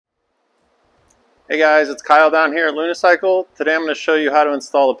Hey guys, it's Kyle down here at Lunicycle. Today I'm going to show you how to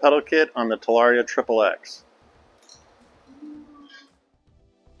install a pedal kit on the Talaria Xxx.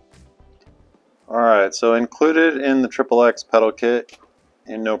 Alright, so included in the Xxx pedal kit,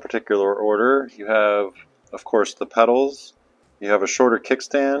 in no particular order, you have, of course, the pedals, you have a shorter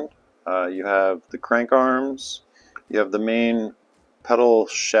kickstand, you have the crank arms, you have the main pedal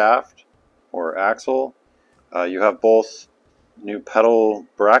shaft or axle, you have both new pedal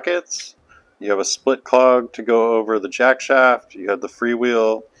brackets, you have a split clog to go over the jack shaft, you have the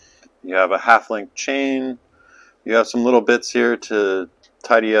freewheel, you have a half-length chain, you have some little bits here to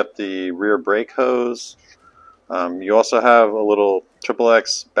tidy up the rear brake hose. You also have a little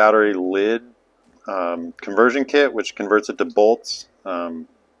Xxx battery lid conversion kit which converts it to bolts.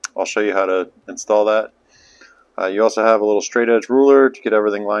 I'll show you how to install that. You also have a little straight edge ruler to get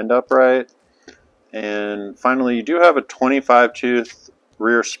everything lined up right. And finally, you do have a 25 tooth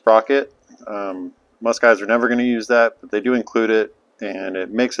rear sprocket. Most guys are never going to use that, but they do include it, and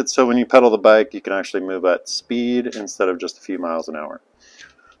it makes it so when you pedal the bike you can actually move at speed instead of just a few miles an hour.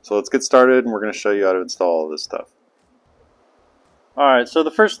 So let's get started, and we're going to show you how to install all this stuff. Alright, so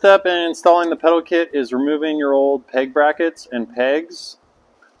the first step in installing the pedal kit is removing your old peg brackets and pegs.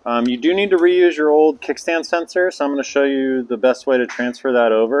 You do need to reuse your old kickstand sensor, so I'm going to show you the best way to transfer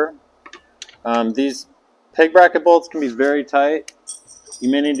that over. These peg bracket bolts can be very tight. You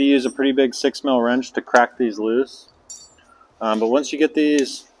may need to use a pretty big 6mm wrench to crack these loose. But once you get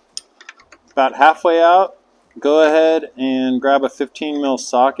these about halfway out, go ahead and grab a 15mm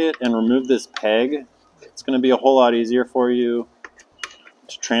socket and remove this peg. It's going to be a whole lot easier for you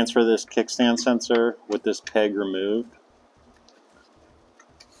to transfer this kickstand sensor with this peg removed.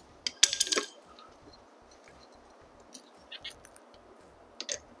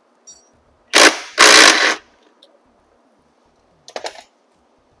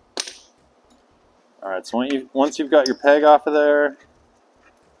 Alright, so once you've got your peg off of there,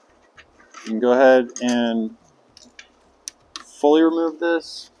 you can go ahead and fully remove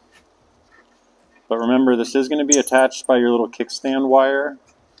this. But remember, this is going to be attached by your little kickstand wire.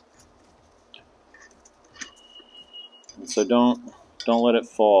 And so don't let it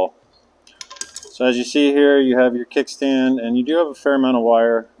fall. So as you see here, you have your kickstand, and you do have a fair amount of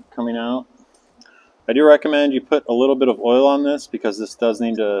wire coming out. I do recommend you put a little bit of oil on this because this does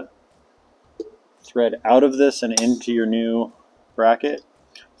need to thread out of this and into your new bracket.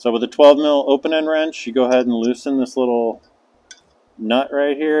 So with a 12mm open end wrench, you go ahead and loosen this little nut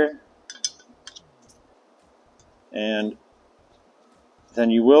right here, and then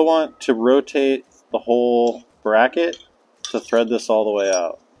you will want to rotate the whole bracket to thread this all the way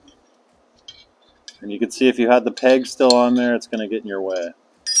out. And you can see if you had the peg still on there, it's going to get in your way.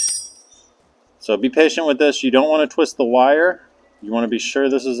 So be patient with this. You don't want to twist the wire. You want to be sure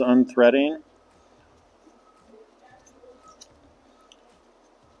this is unthreading.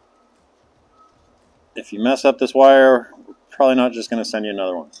 If you mess up this wire, we're probably not just going to send you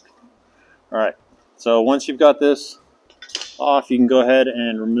another one. Alright, so once you've got this off, you can go ahead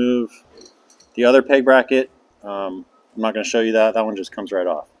and remove the other peg bracket. I'm not going to show you that. That one just comes right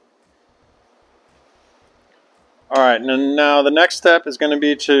off. Alright, now the next step is going to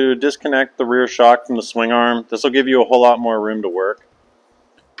be to disconnect the rear shock from the swing arm. This will give you a whole lot more room to work.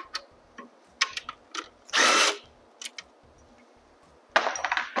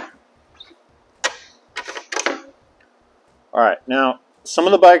 Alright, now some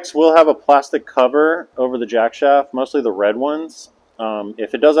of the bikes will have a plastic cover over the jack shaft, mostly the red ones.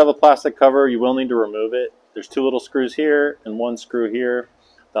 If it does have a plastic cover, you will need to remove it. There's two little screws here and one screw here.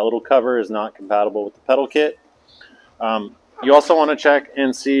 That little cover is not compatible with the pedal kit. You also want to check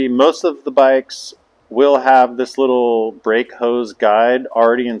and see, most of the bikes will have this little brake hose guide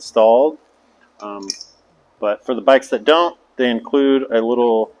already installed. But for the bikes that don't, they include a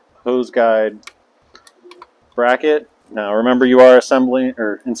little hose guide bracket. Now remember, you are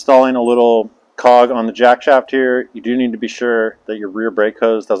installing a little cog on the jack shaft here. You do need to be sure that your rear brake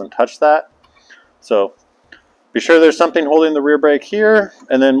hose doesn't touch that. So be sure there's something holding the rear brake here,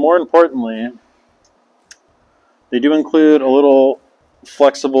 and then more importantly, they do include a little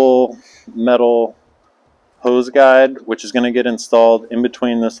flexible metal hose guide which is going to get installed in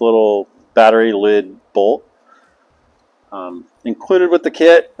between this little battery lid bolt. Included with the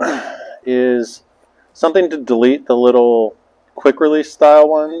kit is something to delete the little quick release style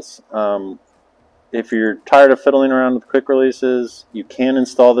ones. If you're tired of fiddling around with quick releases, you can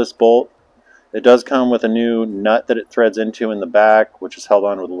install this bolt. It does come with a new nut that it threads into in the back, which is held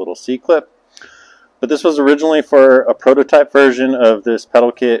on with a little C-clip. But this was originally for a prototype version of this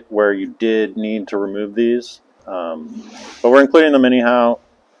pedal kit where you did need to remove these. But we're including them anyhow.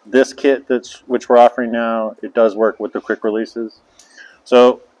 this kit which we're offering now, it does work with the quick releases.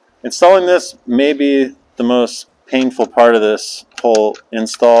 So installing this may be the most painful part of this whole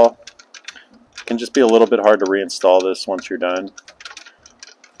install. It can just be a little bit hard to reinstall this once you're done.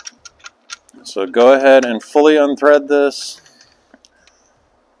 So go ahead and fully unthread this,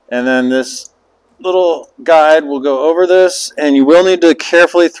 and then this little guide will go over this, and you will need to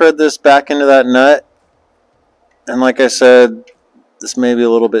carefully thread this back into that nut. And like I said, this may be a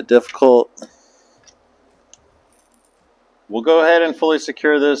little bit difficult. We'll go ahead and fully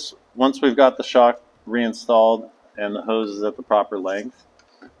secure this once we've got the shock reinstalled and the hose is at the proper length.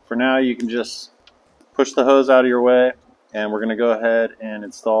 For now, you can just push the hose out of your way, and we're going to go ahead and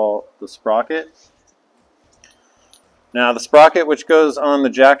install the sprocket. Now, the sprocket which goes on the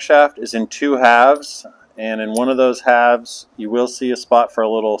jack shaft is in 2 halves, and in one of those halves you will see a spot for a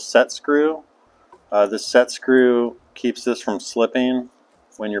little set screw. This set screw keeps this from slipping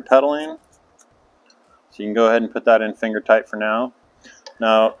when you're pedaling. So you can go ahead and put that in finger tight for now.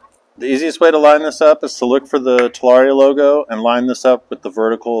 Now, the easiest way to line this up is to look for the Talaria logo and line this up with the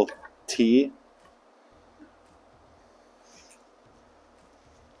vertical T.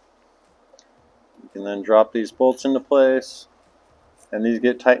 You can then drop these bolts into place, and these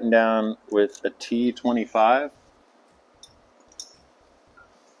get tightened down with a T25.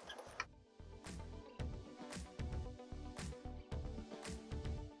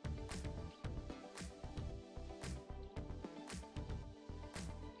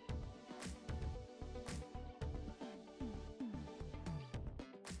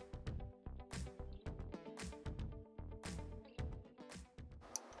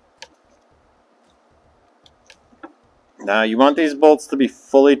 Now you want these bolts to be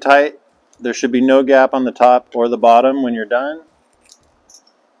fully tight. There should be no gap on the top or the bottom when you're done.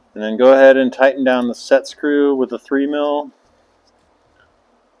 And then go ahead and tighten down the set screw with a 3mm.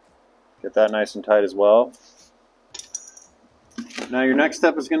 Get that nice and tight as well. Now your next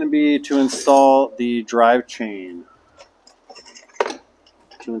step is going to be to install the drive chain.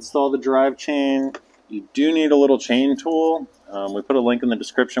 To install the drive chain, you do need a little chain tool. We put a link in the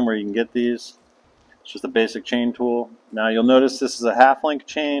description where you can get these. It's just a basic chain tool. Now you'll notice this is a half-link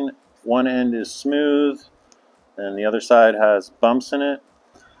chain. One end is smooth, and the other side has bumps in it.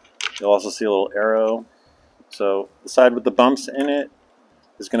 You'll also see a little arrow. So the side with the bumps in it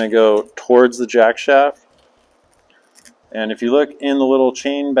is going to go towards the jack shaft. And if you look in the little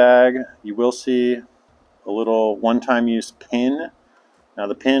chain bag, you will see a little one-time use pin. Now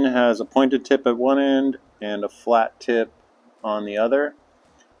the pin has a pointed tip at one end and a flat tip on the other.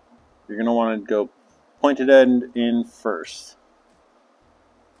 You're going to want to go pointed end in first.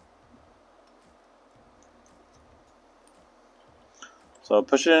 So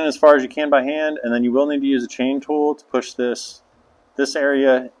push it in as far as you can by hand, and then you will need to use a chain tool to push this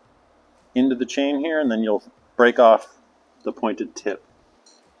area into the chain here, and then you'll break off the pointed tip.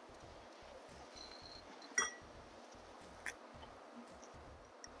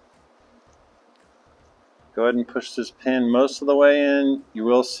 Go ahead and push this pin most of the way in. You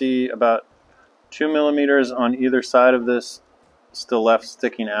will see about 2 millimeters on either side of this still left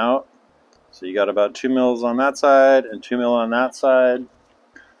sticking out. So you got about 2 mils on that side and 2 mil on that side.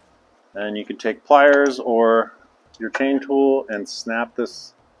 And you can take pliers or your chain tool and snap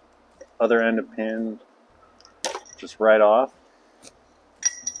this other end of pin just right off.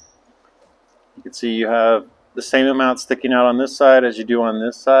 You can see you have the same amount sticking out on this side as you do on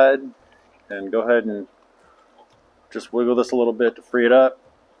this side. And go ahead and just wiggle this a little bit to free it up.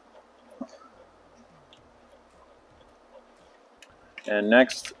 And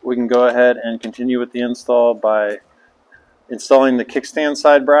next we can go ahead and continue with the install by installing the kickstand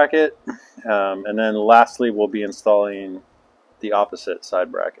side bracket, and then lastly we'll be installing the opposite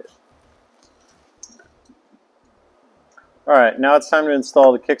side bracket. Alright, now it's time to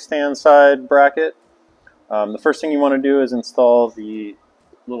install the kickstand side bracket. The first thing you want to do is install the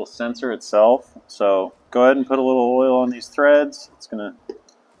little sensor itself. So go ahead and put a little oil on these threads. It's going to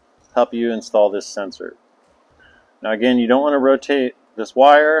help you install this sensor. Now again, you don't want to rotate this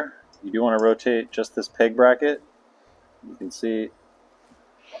wire. You do want to rotate just this peg bracket. You can see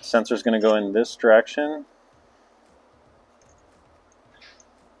the sensor is going to go in this direction.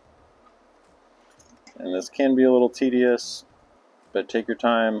 And this can be a little tedious, but take your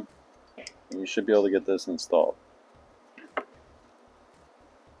time and you should be able to get this installed.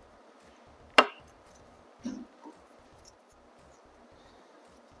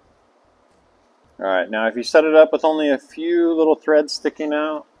 Alright, now if you set it up with only a few little threads sticking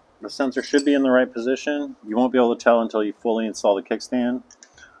out, the sensor should be in the right position. You won't be able to tell until you fully install the kickstand.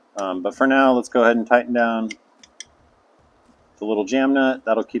 But for now, let's go ahead and tighten down the little jam nut.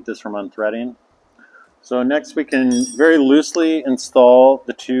 That'll keep this from unthreading. So next we can very loosely install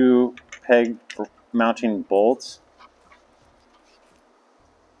the two peg mounting bolts.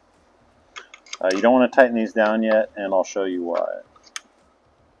 You don't want to tighten these down yet, and I'll show you why.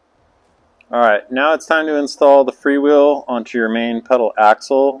 Alright, now it's time to install the freewheel onto your main pedal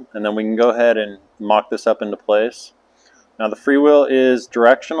axle, and then we can go ahead and mock this up into place. Now the freewheel is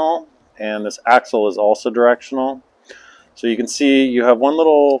directional, and this axle is also directional. So you can see you have one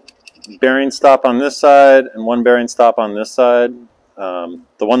little bearing stop on this side and one bearing stop on this side. The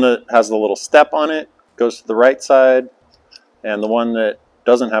one that has the little step on it goes to the right side, and the one that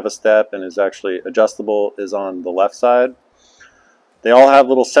doesn't have a step and is actually adjustable is on the left side. They all have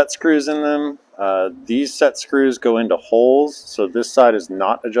little set screws in them. These set screws go into holes, so this side is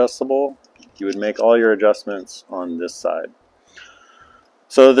not adjustable. You would make all your adjustments on this side.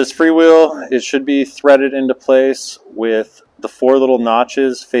 So this freewheel, it should be threaded into place with the 4 little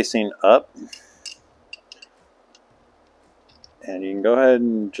notches facing up. And you can go ahead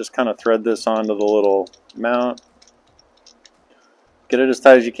and just kind of thread this onto the little mount. Get it as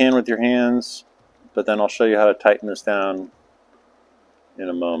tight as you can with your hands, but then I'll show you how to tighten this down in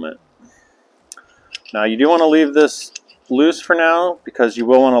a moment. Now you do want to leave this loose for now because you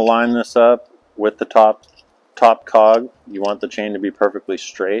will want to line this up with the top cog. You want the chain to be perfectly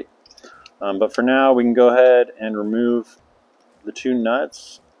straight. But for now we can go ahead and remove the 2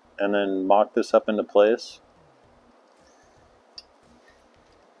 nuts and then mock this up into place.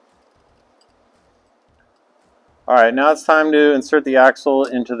 Alright, now it's time to insert the axle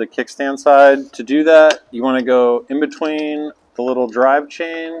into the kickstand side. To do that, you want to go in between the little drive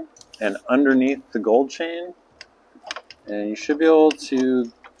chain and underneath the gold chain, and you should be able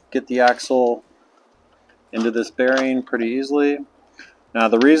to get the axle into this bearing pretty easily. Now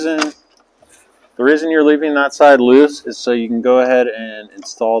the reason you're leaving that side loose is so you can go ahead and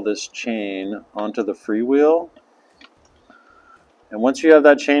install this chain onto the freewheel. And once you have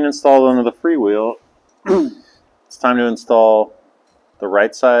that chain installed onto the freewheel, it's time to install the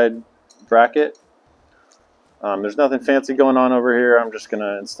right side bracket. There's nothing fancy going on over here. I'm just going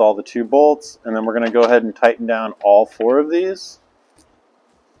to install the 2 bolts, and then we're going to go ahead and tighten down all 4 of these.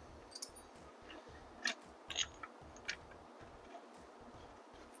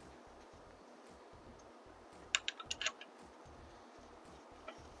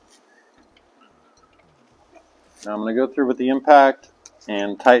 Now I'm going to go through with the impact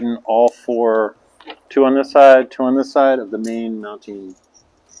and tighten all 4, 2 on this side, 2 on this side of the main mounting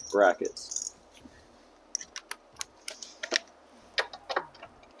brackets.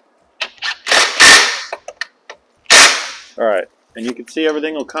 Alright, and you can see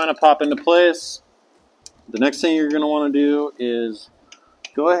everything will kind of pop into place. The next thing you're going to want to do is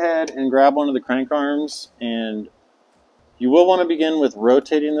go ahead and grab one of the crank arms, and you will want to begin with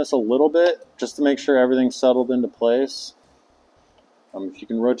rotating this a little bit just to make sure everything's settled into place. If you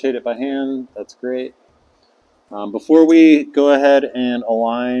can rotate it by hand, that's great. Before we go ahead and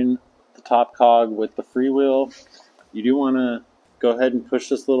align the top cog with the freewheel, you do want to go ahead and push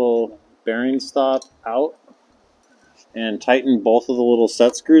this little bearing stop out and tighten both of the little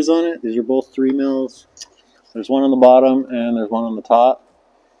set screws on it. These are both 3 mils. There's one on the bottom and there's one on the top.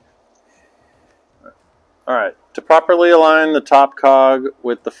 Alright, to properly align the top cog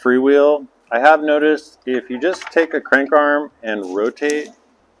with the freewheel, I have noticed if you just take a crank arm and rotate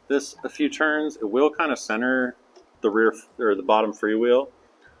this a few turns, it will kind of center the rear or the bottom freewheel.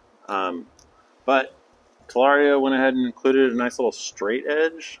 But Talaria went ahead and included a nice little straight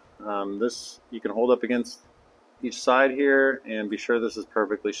edge. This you can hold up against each side here and be sure this is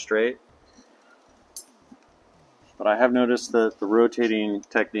perfectly straight. But I have noticed that the rotating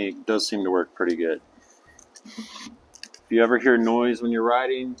technique does seem to work pretty good. If you ever hear noise when you're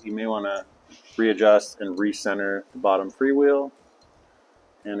riding, you may want to readjust and recenter the bottom freewheel.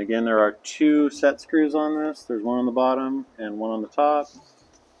 And again, there are 2 set screws on this. There's one on the bottom and one on the top.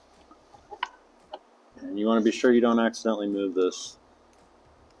 And you want to be sure you don't accidentally move this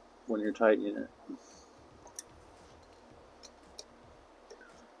when you're tightening it.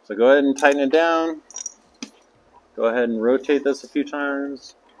 So go ahead and tighten it down. Go ahead and rotate this a few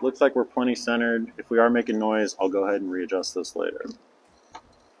times. Looks like we're plenty centered. If we are making noise, I'll go ahead and readjust this later.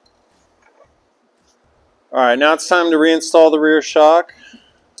 Alright, now it's time to reinstall the rear shock.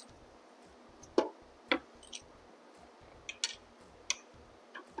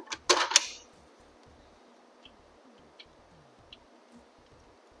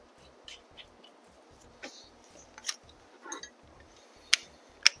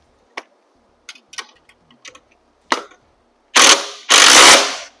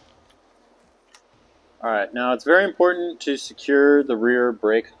 Alright, Alright, now it's very important to secure the rear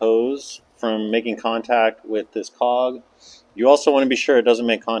brake hose from making contact with this cog. You also want to be sure it doesn't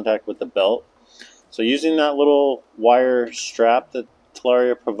make contact with the belt. So using that little wire strap that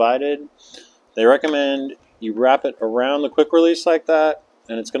Talaria provided, they recommend you wrap it around the quick release like that,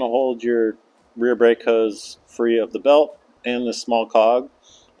 and it's going to hold your rear brake hose free of the belt and the small cog.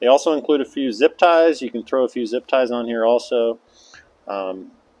 They also include a few zip ties. You can throw a few zip ties on here also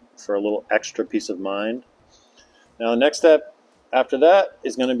for a little extra peace of mind. Now the next step after that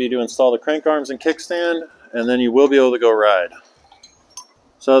is going to be to install the crank arms and kickstand, and then you will be able to go ride.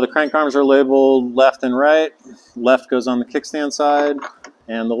 So the crank arms are labeled left and right. Left goes on the kickstand side,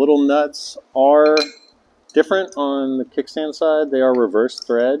 and the little nuts are different on the kickstand side. They are reverse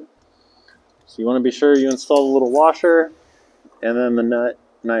thread. So you want to be sure you install the little washer and then the nut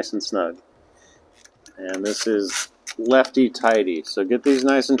nice and snug. And this is lefty tighty. So get these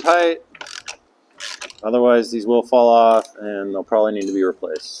nice and tight. Otherwise these will fall off and they'll probably need to be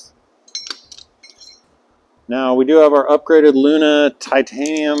replaced. Now we do have our upgraded Luna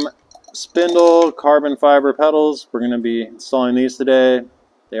titanium spindle carbon fiber pedals. We're going to be installing these today.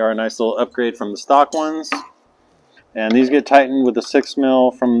 They are a nice little upgrade from the stock ones. And these get tightened with a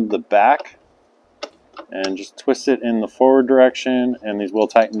 6mm from the back. And just twist it in the forward direction and these will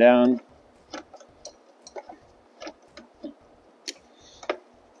tighten down.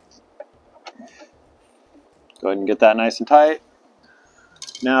 Go ahead and get that nice and tight.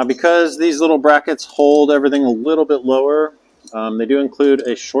 Now because these little brackets hold everything a little bit lower, they do include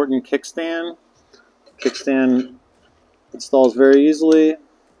a shortened kickstand. Kickstand installs very easily.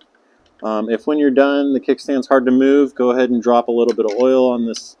 If when you're done the kickstand's hard to move, go ahead and drop a little bit of oil on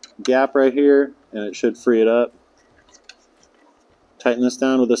this gap right here and it should free it up. Tighten this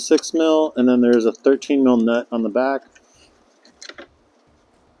down with a 6mm, and then there's a 13mm nut on the back.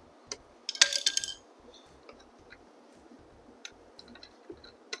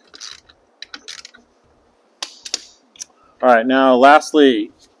 Alright, now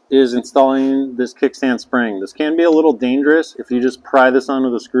lastly is installing this kickstand spring. This can be a little dangerous if you just pry this on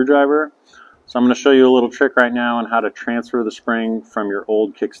with a screwdriver. So I'm going to show you a little trick right now on how to transfer the spring from your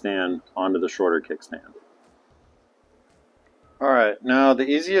old kickstand onto the shorter kickstand. Alright, now the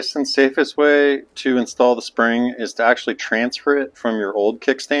easiest and safest way to install the spring is to actually transfer it from your old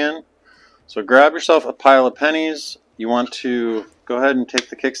kickstand. So grab yourself a pile of pennies. You want to go ahead and take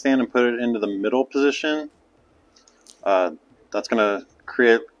the kickstand and put it into the middle position. That's going to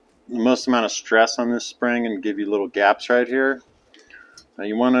create the most amount of stress on this spring and give you little gaps right here. Now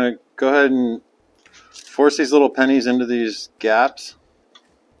you want to go ahead and force these little pennies into these gaps.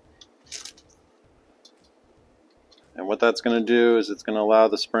 And what that's going to do is it's going to allow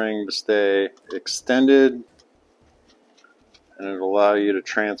the spring to stay extended, and it'll allow you to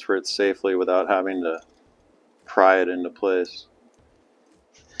transfer it safely without having to pry it into place.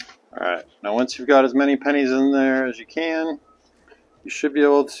 Alright, now once you've got as many pennies in there as you can, you should be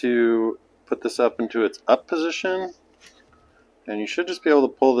able to put this up into its up position, and you should just be able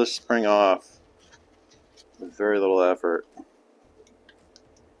to pull this spring off with very little effort.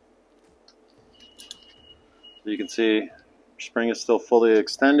 So you can see your spring is still fully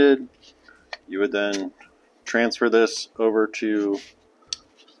extended. You would then transfer this over to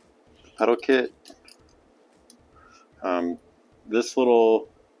the pedal kit. This little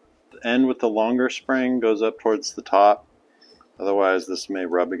end with the longer spring goes up towards the top. Otherwise this may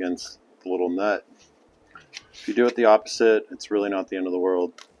rub against the little nut. If you do it the opposite, it's really not the end of the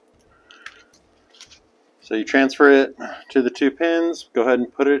world. So you transfer it to the two pins. Go ahead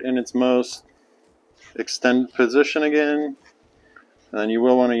and put it in its most extended position again. And then you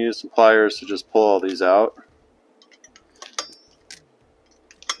will want to use some pliers to just pull all these out.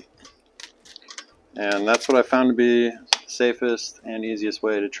 And that's what I found to be the safest and easiest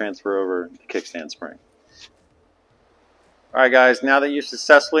way to transfer over the kickstand spring. Alright guys, now that you've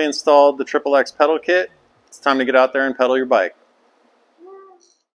successfully installed the Xxx pedal kit, it's time to get out there and pedal your bike.